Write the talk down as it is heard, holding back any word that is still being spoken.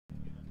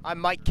I'm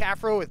Mike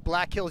Cafro with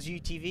Black Hills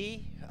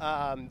UTV.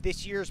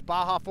 This year's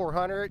Baja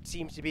 400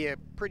 seems to be a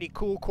pretty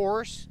cool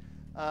course.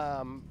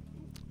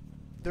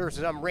 There's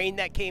some rain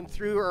that came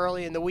through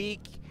early in the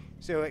week,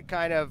 so it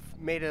kind of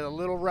made it a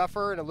little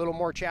rougher and a little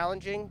more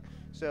challenging.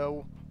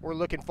 So we're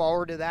looking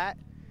forward to that.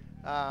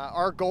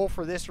 Our goal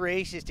for this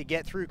race is to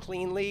get through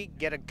cleanly,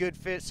 get a good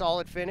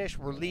solid finish.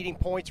 We're leading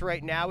points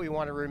right now. We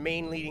want to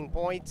remain leading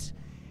points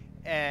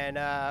and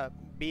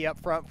be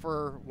up front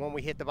for when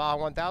we hit the Baja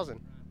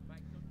 1000.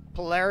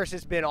 Polaris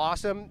has been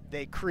awesome.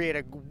 They create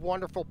a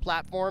wonderful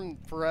platform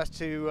for us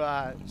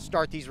to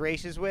start these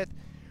races with.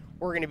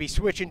 We're going to be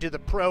switching to the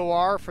Pro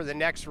R for the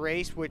next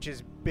race, which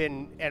has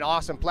been an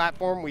awesome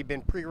platform. We've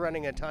been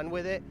pre-running a ton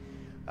with it.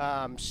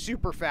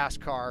 Super fast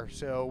car,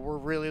 so we're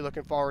really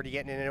looking forward to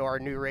getting into our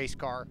new race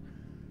car.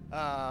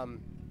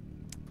 Down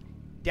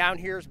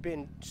here has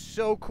been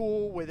so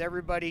cool with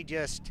everybody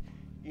just,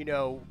 you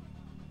know,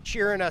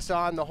 cheering us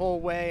on the whole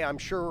way. I'm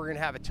sure we're going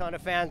to have a ton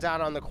of fans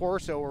out on the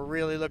course, so we're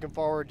really looking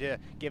forward to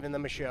giving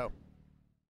them a show.